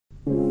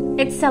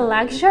It's a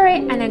luxury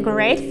and a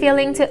great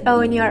feeling to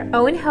own your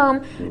own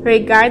home,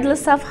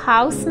 regardless of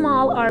how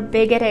small or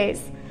big it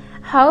is.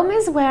 Home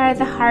is where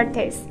the heart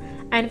is,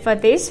 and for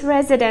these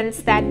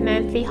residents, that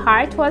meant the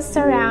heart was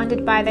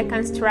surrounded by the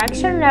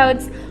construction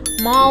roads,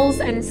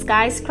 malls, and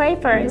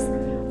skyscrapers.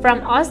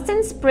 From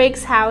Austin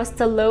Spriggs' house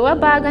to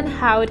luobaogen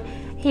house,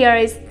 here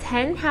is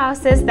 10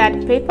 houses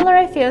that people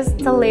refuse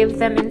to leave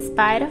them in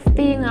spite of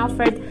being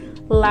offered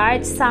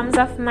large sums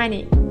of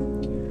money.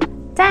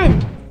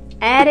 10.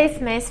 Edith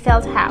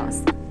Macefield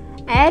House.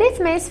 Edith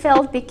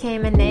Macefield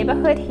became a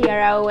neighborhood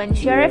hero when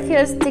she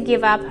refused to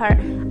give up her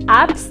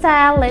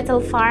upstyle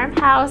little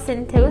farmhouse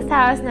in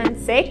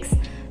 2006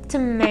 to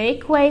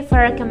make way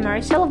for a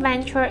commercial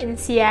venture in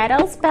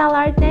Seattle's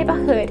Ballard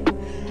neighborhood.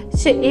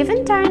 She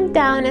even turned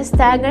down a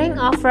staggering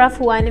offer of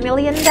 $1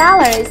 million.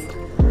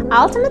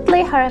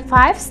 Ultimately, her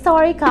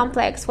 5-story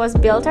complex was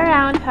built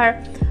around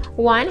her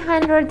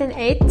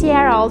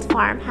 108-year-old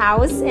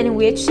farmhouse in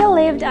which she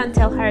lived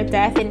until her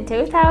death in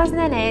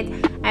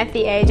 2008 at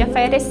the age of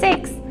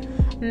 86.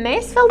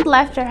 Macefield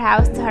left her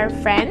house to her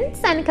friends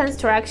and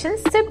construction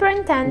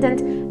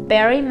superintendent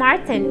Barry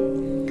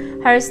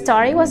Martin. Her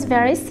story was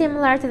very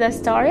similar to the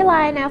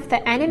storyline of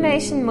the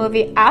animation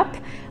movie Up,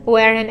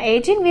 where an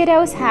aging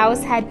widow's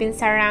house had been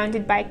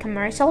surrounded by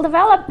commercial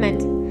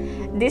development.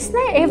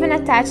 Disney even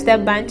attached a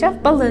bunch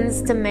of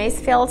balloons to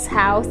Macefield's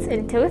house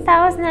in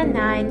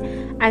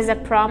 2009 as a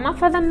promo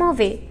for the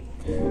movie.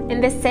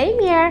 In the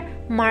same year,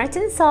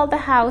 Martin sold the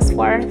house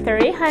for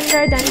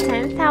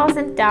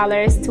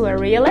 $310,000 to a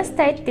real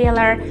estate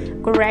dealer,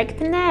 Greg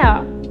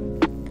Pineo.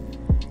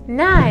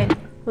 9.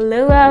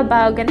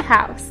 Luobaogen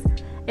House.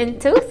 In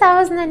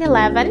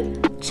 2011,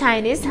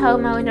 Chinese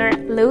homeowner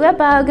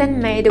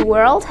Luobaogen made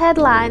world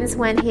headlines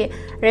when he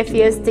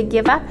refused to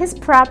give up his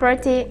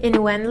property in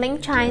Wenling,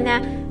 China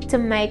to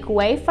make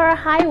way for a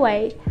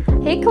highway.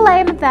 He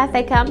claimed that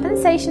the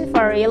compensation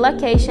for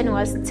relocation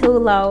was too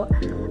low.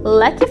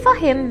 Lucky for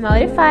him,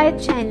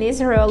 modified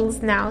Chinese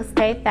rules now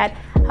state that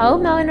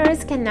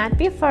homeowners cannot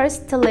be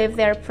forced to leave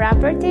their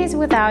properties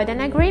without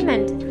an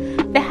agreement.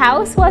 The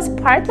house was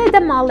partly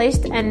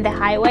demolished and the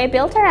highway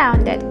built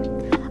around it.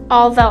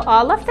 Although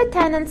all of the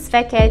tenants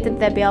vacated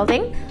the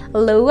building,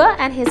 Luo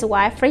and his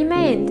wife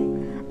remained.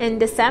 In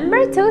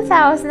December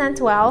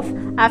 2012,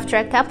 after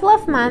a couple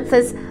of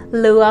months,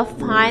 Luo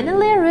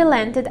finally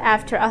relented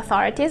after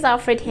authorities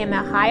offered him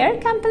a higher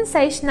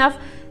compensation of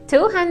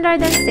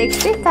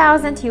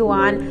 260,000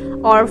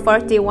 yuan or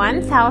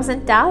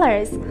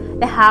 $41,000.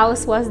 The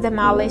house was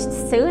demolished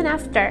soon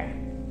after.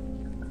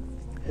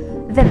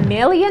 The $1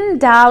 Million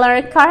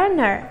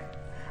Corner.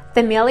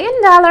 The $1 Million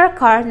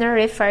Corner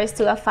refers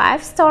to a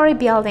 5-story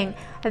building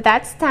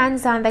that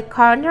stands on the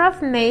corner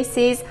of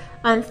Macy's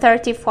on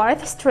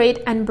 34th Street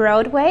and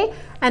Broadway,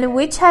 and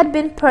which had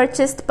been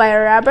purchased by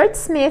Robert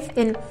Smith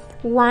in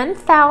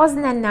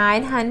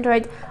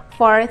 1900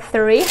 for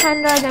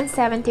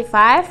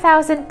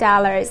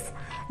 $375,000.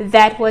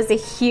 That was a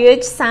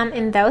huge sum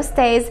in those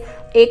days,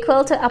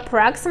 equal to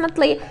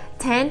approximately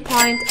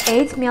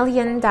 $10.8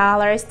 million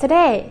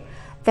today.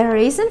 The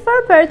reason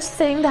for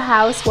purchasing the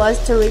house was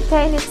to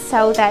retain it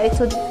so that it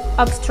would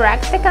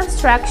obstruct the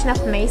construction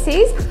of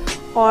Macy's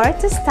or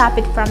to stop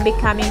it from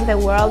becoming the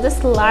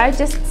world's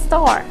largest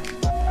store.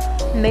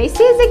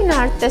 Macy's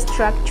ignored the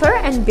structure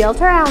and built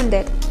around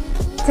it.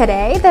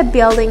 Today, the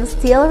building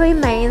still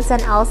remains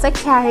and also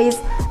carries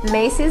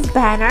Macy's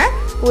banner,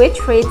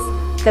 which reads,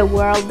 "The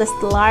world's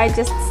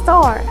largest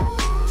store."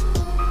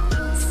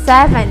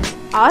 7.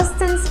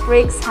 Austin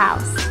Spriggs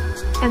House.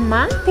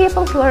 Among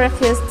people who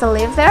refused to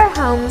leave their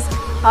homes,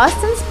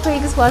 Austin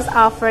Spriggs was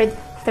offered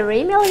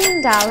 $3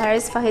 million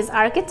for his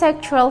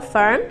architectural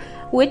firm,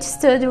 which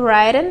stood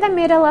right in the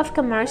middle of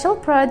commercial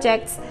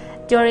projects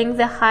during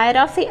the height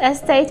of the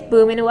estate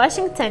boom in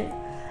Washington.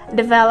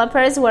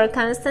 Developers were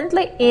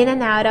constantly in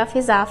and out of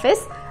his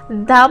office,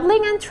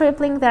 doubling and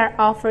tripling their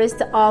offers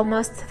to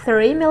almost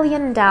 $3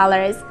 million.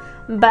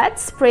 But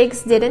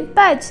Spriggs didn't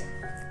budge.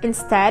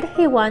 Instead,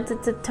 he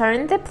wanted to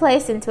turn the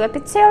place into a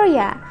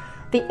pizzeria.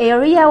 The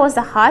area was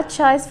a hot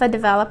choice for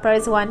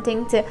developers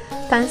wanting to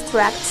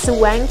construct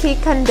swanky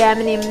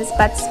condominiums,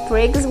 but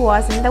Spriggs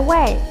was in the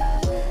way.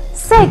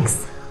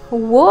 6.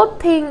 Wu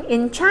Ping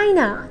in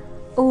China.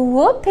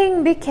 Wu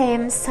Ping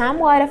became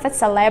somewhat of a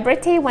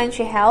celebrity when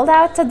she held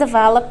out a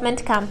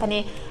development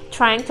company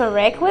trying to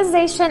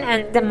requisition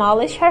and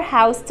demolish her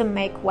house to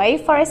make way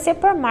for a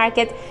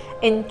supermarket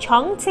in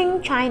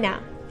Chongqing,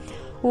 China.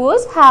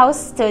 Wu's house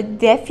stood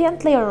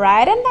defiantly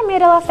right in the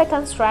middle of the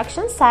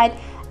construction site,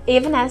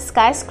 even as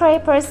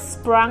skyscrapers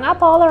sprung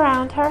up all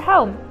around her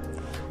home.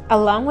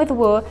 Along with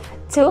Wu,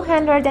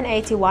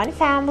 281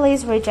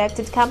 families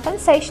rejected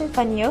compensation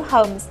for new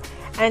homes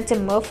and to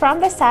move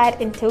from the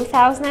site in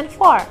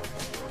 2004.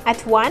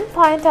 At one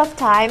point of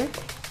time,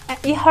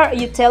 her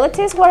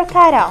utilities were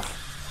cut off.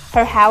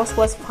 Her house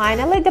was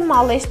finally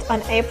demolished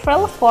on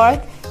April 4,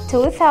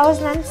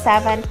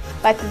 2007,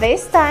 but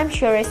this time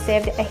she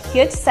received a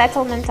huge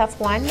settlement of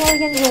 1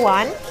 million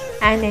yuan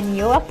and a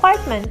new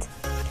apartment.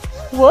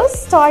 Wu's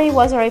story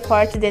was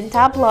reported in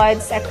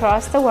tabloids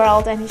across the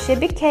world, and she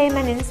became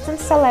an instant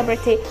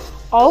celebrity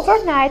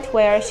overnight,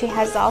 where she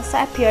has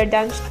also appeared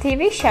on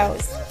TV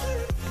shows.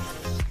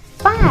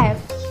 5.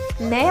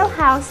 Nail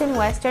house in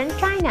Western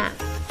China.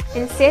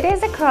 In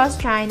cities across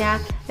China,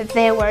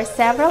 there were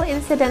several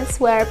incidents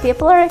where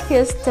people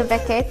refused to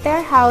vacate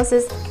their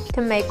houses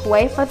to make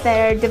way for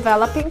their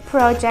developing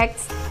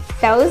projects,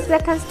 thus the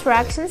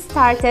construction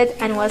started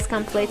and was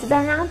completed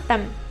around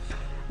them.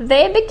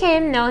 They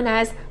became known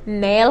as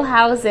nail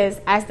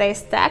houses, as they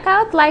stuck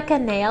out like a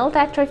nail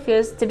that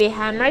refused to be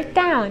hammered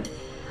down.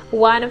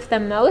 One of the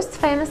most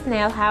famous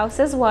nail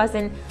houses was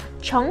in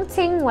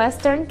Chongqing,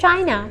 Western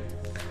China.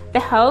 The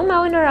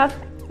homeowner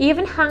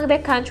even hung the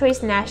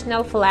country's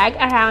national flag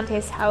around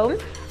his home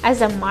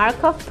as a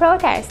mark of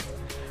protest.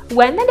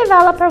 When the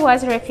developer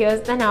was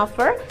refused an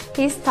offer,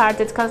 he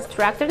started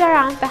constructing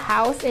around the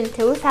house in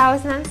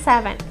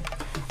 2007.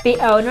 The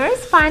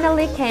owners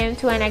finally came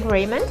to an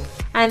agreement,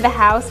 and the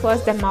house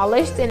was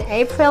demolished in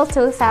April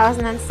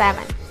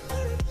 2007.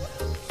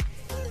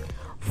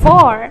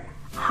 4.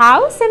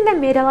 House in the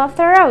middle of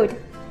the road.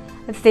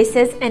 This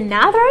is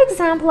another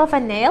example of a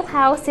nail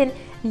house in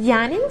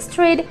Yanning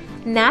Street,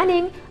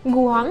 Nanning,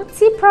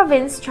 Guangxi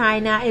Province,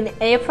 China in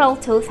April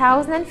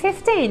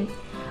 2015,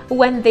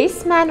 when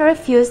this man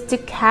refused to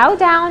cow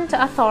down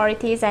to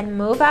authorities and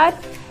move out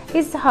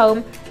his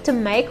home to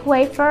make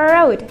way for a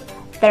road.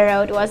 The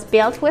road was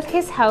built with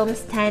his home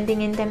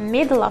standing in the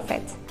middle of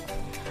it.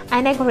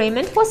 An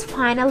agreement was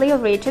finally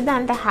reached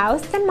and the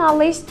house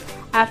demolished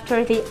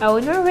after the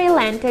owner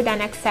relented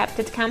and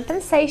accepted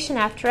compensation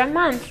after a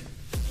month.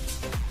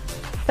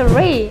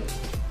 3.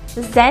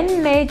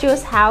 Zen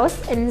Meiju's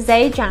house in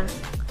Zhejiang.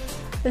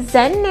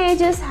 Zen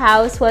Meiju's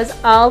house was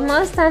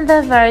almost on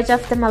the verge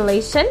of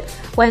demolition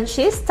when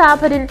she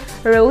stopped in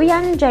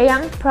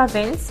Ruiyang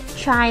Province,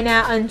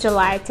 China on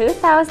July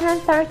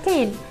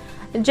 2013.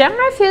 Jem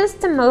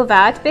refused to move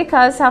out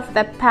because of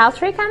the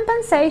paltry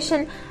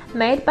compensation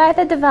made by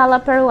the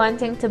developer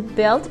wanting to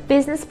build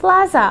business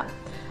plaza.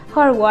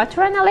 Her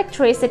water and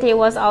electricity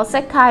was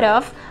also cut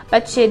off,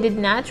 but she did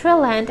not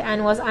relent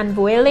and was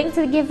unwilling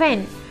to give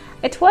in.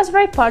 It was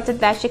reported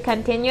that she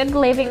continued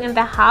living in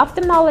the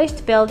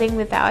half-demolished building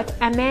without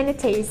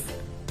amenities.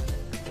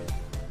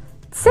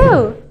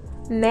 2.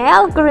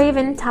 Nail grave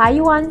in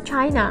Taiyuan,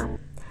 China.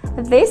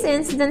 This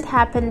incident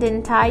happened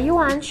in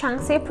Taiyuan,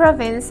 Shaanxi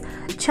Province,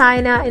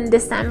 China in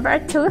December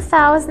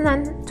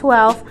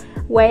 2012,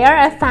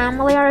 where a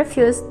family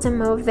refused to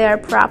move their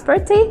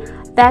property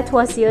that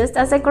was used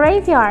as a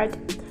graveyard.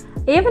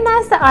 Even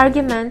as the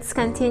arguments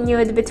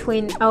continued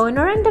between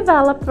owner and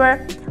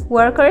developer,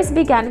 workers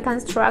began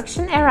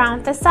construction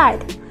around the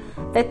site.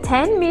 The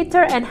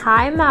 10-meter and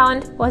high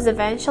mound was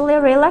eventually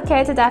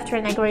relocated after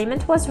an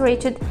agreement was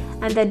reached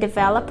and the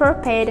developer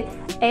paid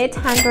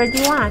 800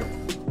 yuan.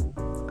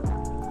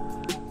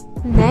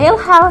 Nail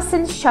house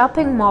in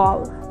shopping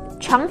mall,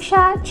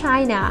 Changsha,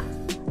 China.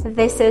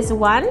 This is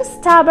one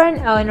stubborn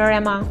owner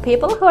among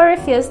people who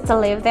refused to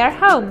leave their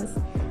homes.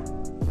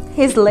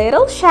 His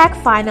little shack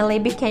finally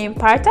became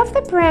part of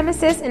the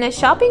premises in a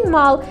shopping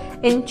mall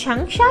in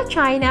Changsha,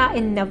 China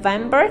in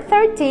November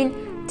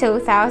 13,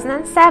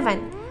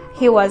 2007.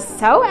 He was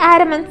so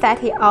adamant that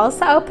he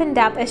also opened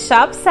up a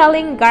shop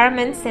selling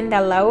garments in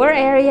the lower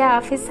area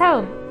of his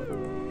home.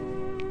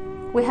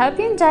 We hope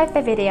you enjoyed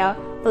the video.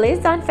 Please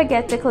don't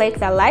forget to click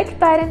the like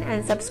button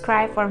and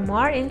subscribe for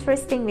more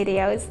interesting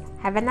videos.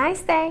 Have a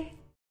nice day!